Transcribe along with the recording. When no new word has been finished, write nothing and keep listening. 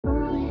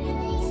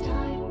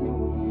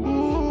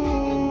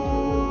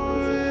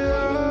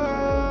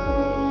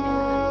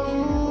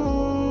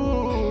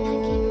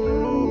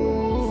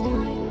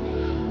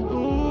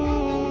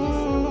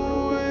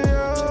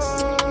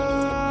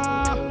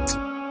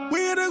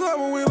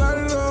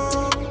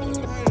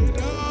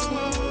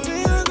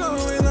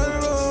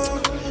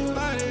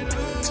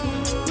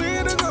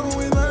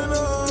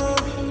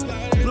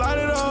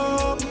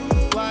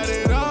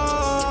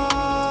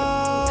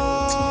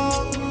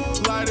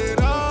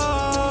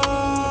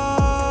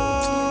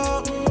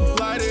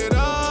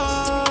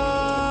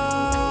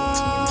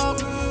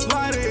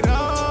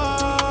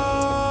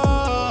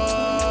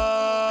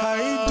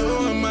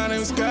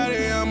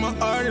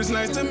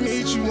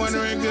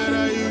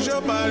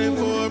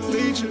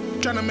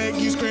Tryna make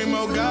you scream,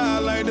 oh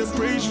God, like the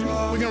preacher.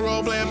 We can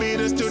role play and be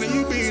the student,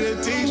 you be the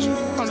teacher.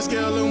 On the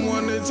scale of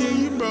 1 to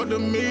 10, you broke the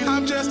meter.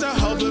 I'm just a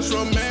hopeless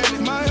romantic.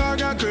 My heart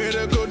got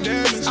critical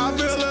damage. I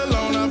feel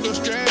alone, I feel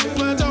stranded.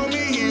 Blood told me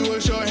he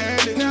was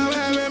short-handed. Now I'm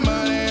having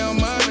money on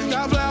money.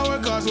 Got flower,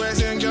 cost,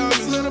 wax, and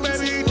gummies. Little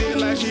baby did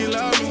like she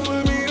loved me.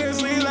 Put me to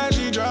sleep like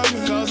she drugged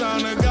me. Cause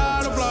I'm the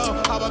god of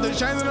flow. How about the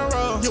chains in a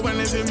row? You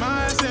witnessing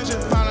my ascension.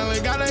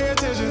 Finally got their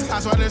attention. I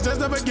swear this just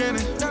the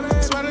beginning.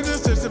 Swear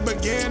this just the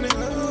beginning.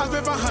 I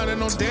spent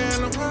 500 on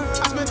denim.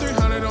 I spent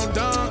 300 on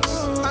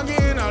dunks. I'm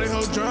getting all these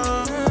hoes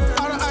drunk.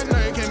 All the ice,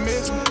 now you can't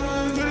miss me.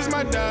 You just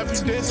might die if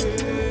you diss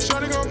it.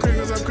 Shorty gon' creep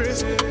cause I'm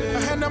crispy. I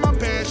hand out my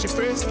pants, she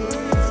frisky.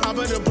 I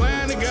put the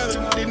plan together.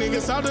 These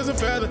niggas soft as a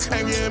feather.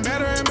 Ain't getting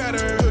better and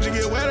better. Gucci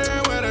get wetter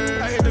and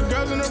wetter. I hit the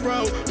girls in the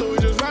road. Louie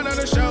just run on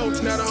the show.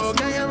 Now the whole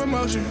gang have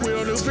emotion. We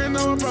don't do fit,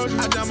 no approach.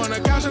 I jump on the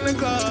couch in the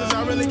club. Cause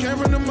I really came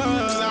from the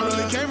mud. Cause I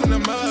really came from the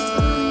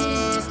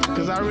mud.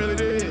 Cause I really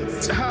did.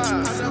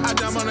 I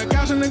jump on the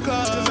couch in the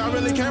club. Cause I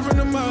really came from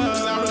the mud.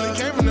 Cause I really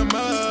came from the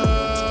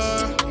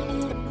mud.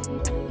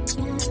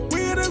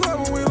 We in the club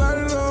when we light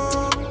it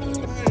up.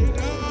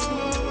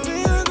 We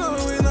in the club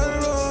when we light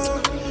it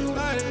up.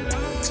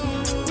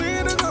 We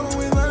in the club when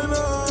we light it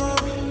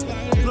up.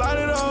 Light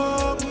it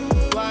up.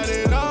 Light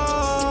it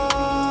up.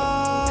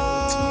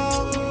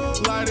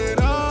 Light it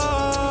up.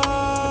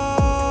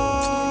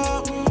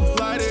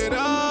 Light it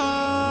up.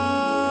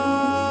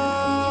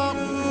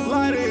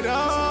 Light it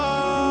up.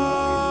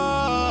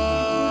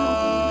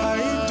 How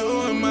you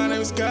doing? My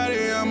name's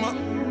Scotty. I'm a